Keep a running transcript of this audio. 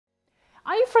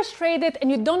Are you frustrated and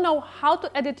you don't know how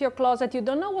to edit your closet? You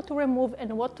don't know what to remove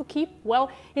and what to keep? Well,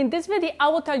 in this video, I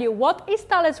will tell you what a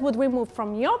stylist would remove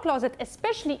from your closet,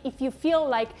 especially if you feel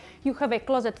like you have a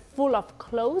closet full of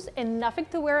clothes and nothing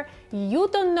to wear. You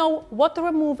don't know what to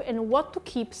remove and what to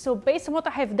keep. So based on what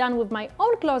I have done with my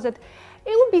own closet,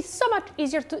 it would be so much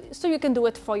easier so you can do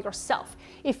it for yourself.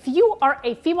 If you are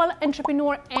a female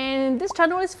entrepreneur, and this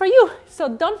channel is for you. So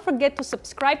don't forget to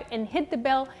subscribe and hit the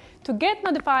bell to get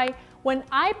notified when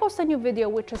I post a new video,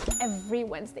 which is every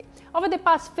Wednesday. Over the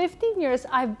past 15 years,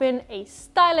 I've been a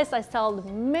stylist. I styled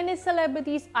many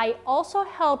celebrities. I also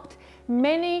helped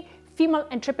many female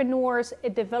entrepreneurs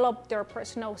develop their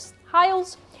personal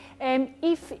styles. And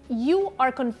if you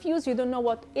are confused, you don't know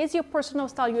what is your personal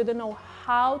style, you don't know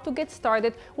how to get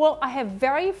started, well, I have a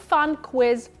very fun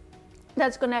quiz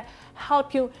that's gonna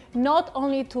help you not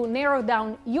only to narrow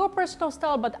down your personal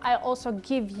style, but I also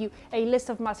give you a list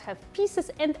of must-have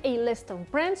pieces and a list of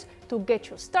brands to get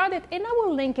you started, and I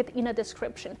will link it in the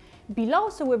description below.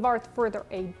 So without further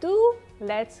ado,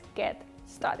 let's get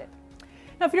started.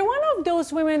 Now, if you're one of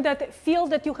those women that feel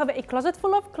that you have a closet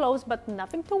full of clothes but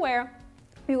nothing to wear,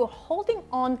 you're holding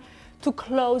on to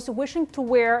clothes, wishing to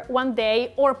wear one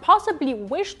day, or possibly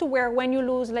wish to wear when you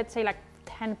lose, let's say, like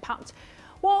 10 pounds.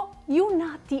 Well, you're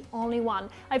not the only one.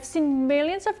 I've seen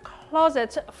millions of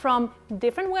closets from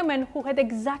different women who had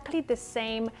exactly the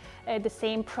same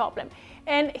problem.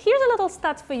 And here's a little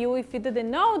stat for you if you didn't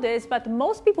know this, but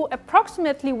most people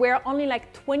approximately wear only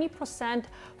like 20%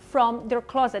 from their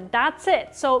closet. That's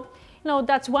it. So, you know,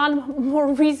 that's one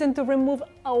more reason to remove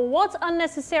what's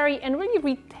unnecessary and really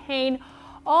retain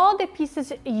all the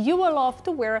pieces you will love to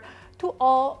wear to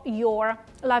all your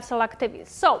lifestyle activities.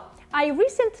 So I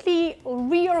recently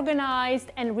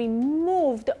reorganized and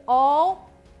removed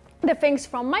all the things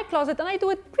from my closet, and I do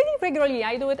it pretty regularly.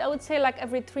 I do it, I would say, like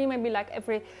every 3, maybe like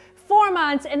every 4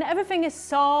 months, and everything is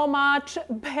so much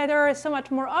better, so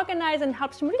much more organized, and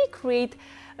helps me really create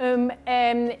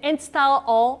and style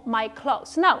all my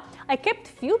clothes. Now, I kept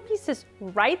few pieces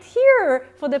right here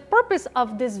for the purpose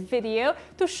of this video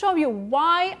to show you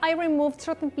why I removed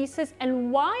certain pieces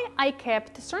and why I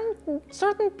kept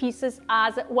certain pieces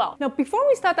as well. Now, before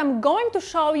we start, I'm going to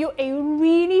show you a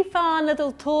really fun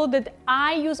little tool that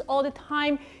I use all the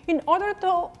time in order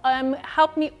to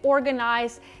help me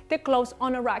organize the clothes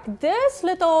on a rack. This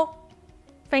little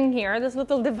thing here, this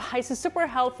little device is super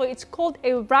helpful. It's called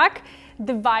a rack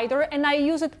divider, and I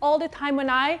use it all the time when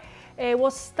I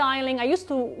was styling. I used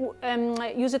to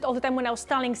use it all the time when I was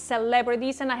styling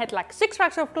celebrities, and I had like 6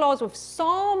 racks of clothes with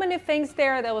so many things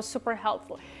there. That was super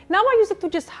helpful. Now I use it to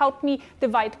just help me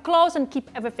divide clothes and keep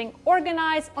everything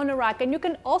organized on a rack. And you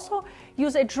can also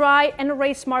use a dry and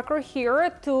erase marker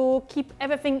here to keep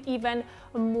everything even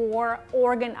more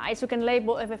organized. You can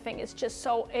label everything. It's just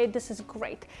so, this is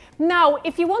great. Now,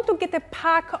 if you want to get a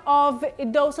pack of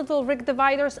those little rack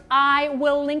dividers, I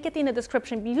will link it in the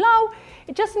description below,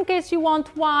 just in case you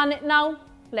want one. Now,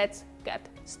 let's get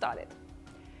started.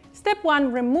 Step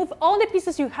 1, remove all the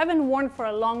pieces you haven't worn for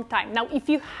a long time. Now, if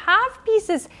you have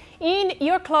pieces in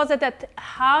your closet that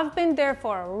have been there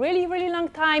for a really, really long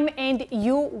time and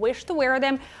you wish to wear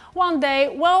them one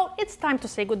day, well, it's time to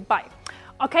say goodbye.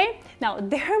 Okay, now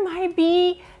there might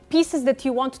be pieces that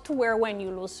you want to wear when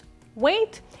you lose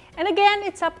weight, and again,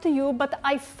 it's up to you, but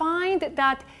I find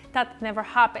that that never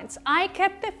happens. I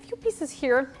kept a few pieces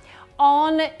here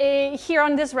on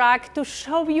this rack to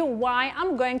show you why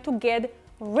I'm going to get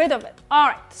rid of it. All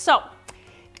right, so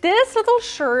this little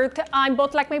shirt I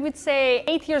bought like maybe say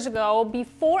 8 years ago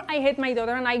before I had my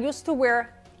daughter, and I used to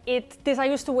wear I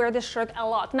used to wear this shirt a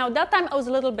lot. Now that time I was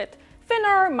a little bit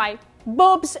thinner, my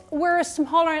boobs were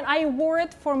smaller, and I wore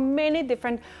it for many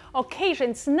different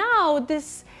occasions. Now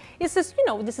this is, you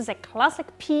know, this is a classic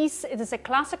piece. It is a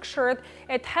classic shirt.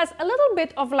 It has a little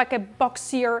bit of like a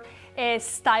boxier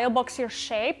style, boxier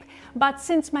shape, but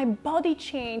since my body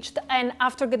changed and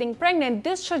after getting pregnant,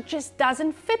 this shirt just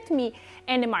doesn't fit me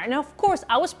anymore. And of course,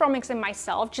 I was promising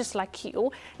myself, just like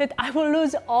you, that I will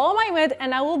lose all my weight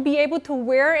and I will be able to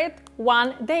wear it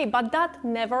one day, but that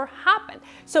never happened.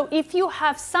 So if you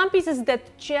have some pieces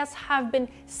that just have been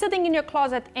sitting in your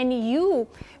closet and you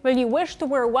really wish to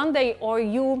wear one day, or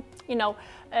you know,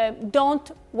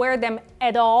 don't wear them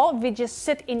at all, they just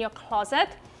sit in your closet,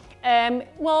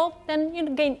 well, then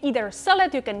you can either sell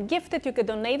it, you can gift it, you can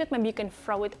donate it, maybe you can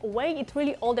throw it away. It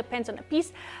really all depends on the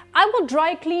piece. I will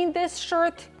dry clean this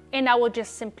shirt and I will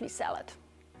just simply sell it.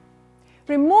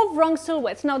 Remove wrong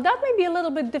silhouettes. Now that may be a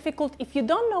little bit difficult if you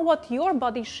don't know what your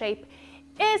body shape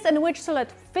is and which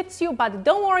silhouette fits you, but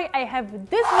don't worry, I have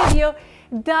this video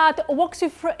that walks you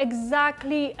through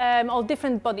exactly all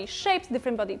different body shapes,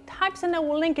 different body types, and I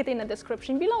will link it in the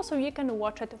description below so you can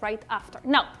watch it right after.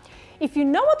 Now, if you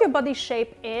know what your body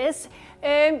shape is,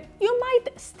 you might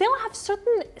still have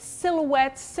certain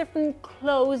silhouettes, certain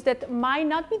clothes that might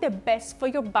not be the best for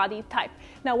your body type.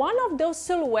 Now, one of those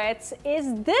silhouettes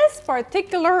is this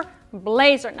particular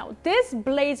blazer. Now, this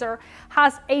blazer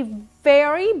has a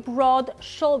very broad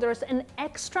shoulders and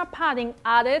extra padding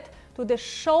added to the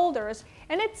shoulders,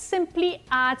 and it simply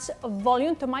adds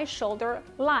volume to my shoulder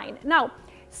line. Now,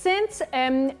 since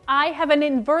I have an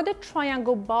inverted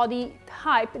triangle body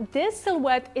type, this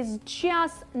silhouette is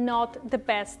just not the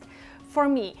best for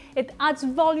me. It adds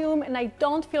volume and I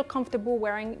don't feel comfortable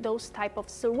wearing those type of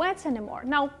silhouettes anymore.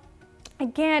 Now,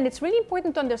 again, it's really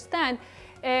important to understand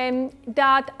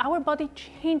that our body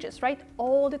changes, right,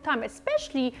 all the time,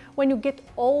 especially when you get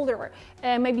older.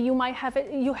 Maybe you might have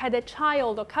you had a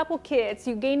child or couple kids,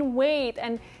 you gain weight,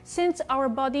 and since our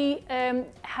body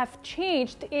have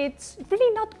changed, it's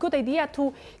really not a good idea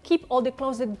to keep all the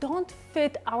clothes that don't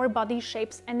fit our body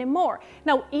shapes anymore.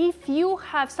 Now, if you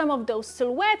have some of those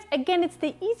silhouettes, again, it's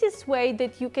the easiest way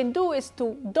that you can do is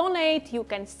to donate. You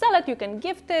can sell it, you can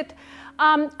gift it.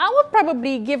 I would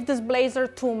probably give this blazer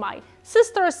to my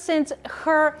sister since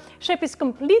her shape is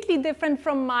completely different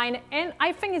from mine, and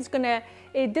I think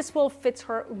this will fit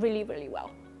her really, really well.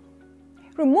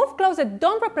 Remove clothes that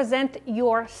don't represent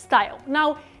your style.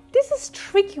 Now, this is a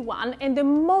tricky one and the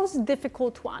most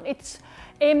difficult one. It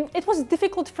was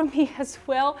difficult for me as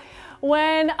well.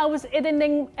 When I was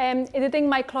editing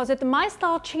my closet, my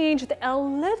style changed a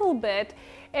little bit,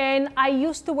 and I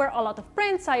used to wear a lot of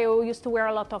prints, I used to wear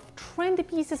a lot of trendy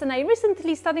pieces, and I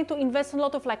recently started to invest in a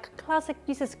lot of like classic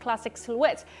pieces, classic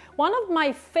silhouettes. One of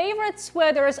my favorite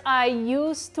sweaters I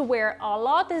used to wear a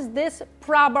lot is this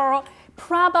Prabal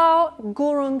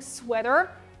Gurung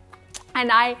sweater,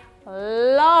 and I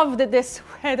loved this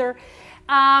sweater.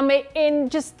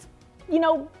 You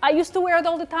know, I used to wear it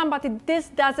all the time, but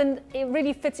it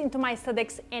really fits into my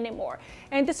aesthetics anymore.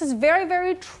 And this is very,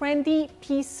 very trendy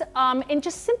piece, and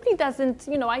just simply doesn't,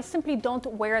 you know, I simply don't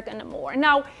wear it anymore.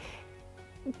 Now,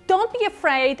 don't be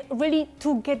afraid really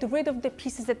to get rid of the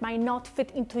pieces that might not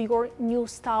fit into your new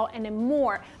style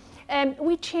anymore.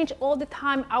 We change all the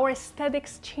time, our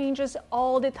aesthetics changes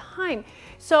all the time.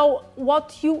 So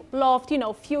what you loved, you know,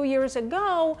 a few years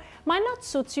ago might not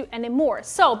suit you anymore.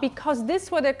 So because this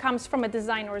sweater comes from a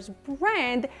designer's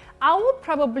brand, I will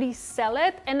probably sell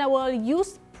it and I will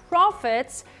use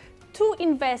profits to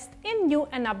invest in new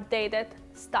and updated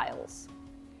styles.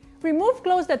 Remove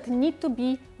clothes that need to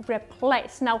be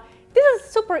replaced. Now, this is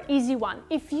a super easy one.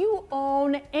 If you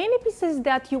own any pieces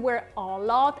that you wear a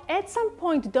lot, at some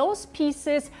point those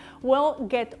pieces will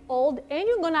get old and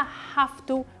you're gonna have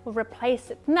to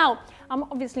replace it. Now,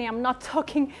 obviously I'm not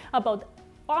talking about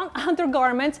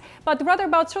undergarments, but rather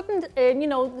about certain,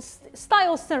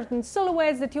 styles, certain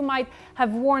silhouettes that you might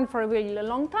have worn for a really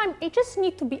long time. It just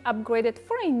needs to be upgraded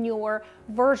for a newer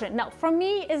version. Now, for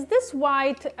me, is this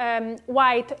white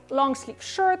long sleeve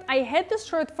shirt. I had this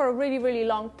shirt for a really, really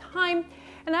long time,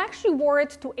 and I actually wore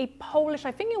it to a Polish,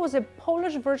 I think it was a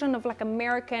Polish version of like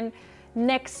American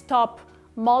Next Top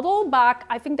model back,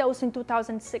 I think that was in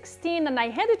 2016, and I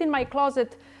had it in my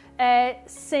closet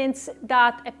since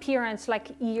that appearance like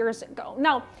years ago.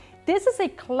 Now, this is a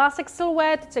classic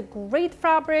silhouette. It's a great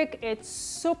fabric. It's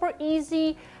super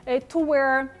easy to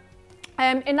wear.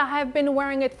 And I have been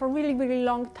wearing it for a really, really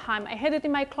long time. I had it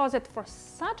in my closet for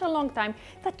such a long time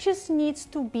that just needs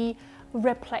to be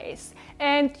replaced.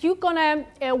 And you're gonna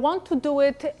want to do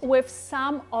it with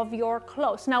some of your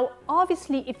clothes. Now,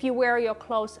 obviously, if you wear your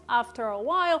clothes after a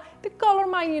while, the color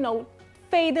might,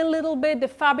 fade a little bit, the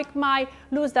fabric might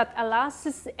lose that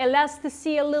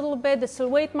elasticity a little bit, the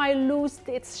silhouette might lose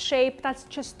its shape. That's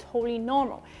just totally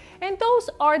normal. And those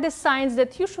are the signs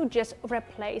that you should just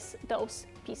replace those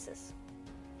pieces.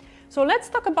 So let's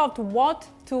talk about what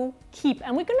to keep.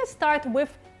 And we're gonna start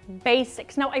with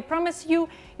basics. Now, I promise you,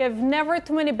 you have never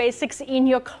too many basics in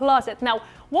your closet. Now,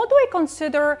 what do I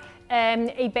consider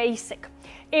a basic?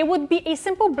 It would be a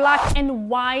simple black and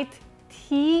white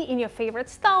tee in your favorite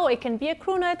style. It can be a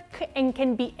crew neck and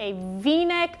can be a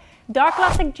V-neck. Dark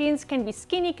classic jeans can be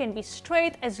skinny, can be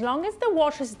straight, as long as the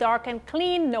wash is dark and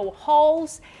clean, no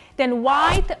holes. Then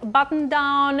white button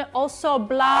down, also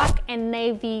black and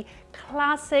navy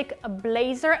classic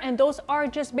blazer, and those are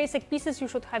just basic pieces you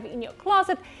should have in your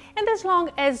closet. And as long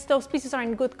as those pieces are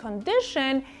in good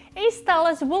condition, a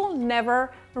stylist will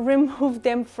never remove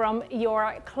them from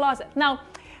your closet. Now,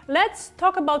 let's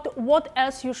talk about what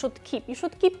else you should keep. You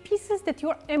should keep pieces that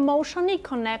you're emotionally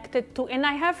connected to, and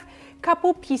I have a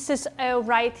couple pieces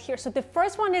right here. So the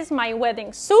first one is my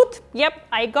wedding suit. Yep,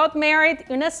 I got married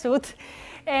in a suit.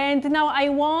 And now I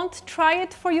won't try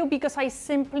it for you because I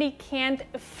simply can't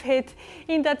fit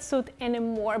in that suit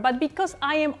anymore. But because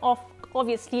I am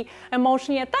obviously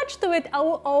emotionally attached to it, I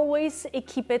will always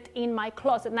keep it in my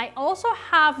closet. And I also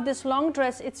have this long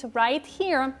dress, it's right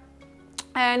here,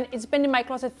 and it's been in my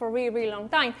closet for a really, really long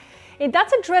time. And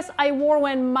that's a dress I wore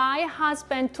when my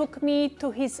husband took me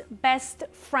to his best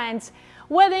friend's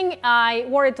wedding. I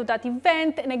wore it to that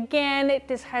event, and again,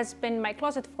 this has been in my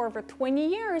closet for over 20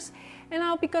 years. And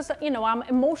now, because I'm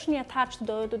emotionally attached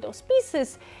to those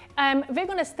pieces, they're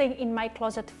gonna stay in my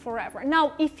closet forever.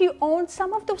 Now, if you own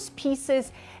some of those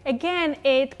pieces, again,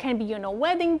 it can be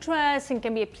wedding dress, it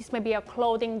can be a piece, maybe a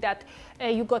clothing that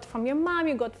you got from your mom,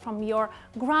 you got from your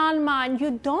grandma, and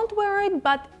you don't wear it,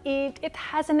 but it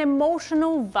has an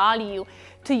emotional value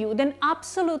to you, then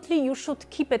absolutely you should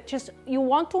keep it. Just you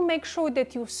want to make sure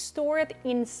that you store it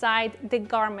inside the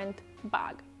garment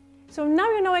bag. So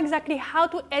now you know exactly how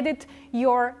to edit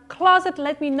your closet.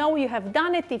 Let me know you have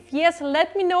done it. If yes,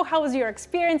 let me know how was your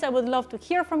experience. I would love to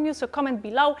hear from you, so comment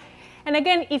below. And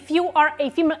again, if you are a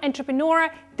female entrepreneur,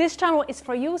 this channel is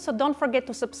for you, so don't forget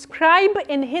to subscribe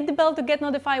and hit the bell to get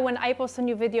notified when I post a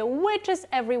new video, which is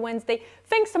every Wednesday.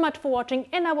 Thanks so much for watching,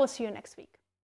 and I will see you next week.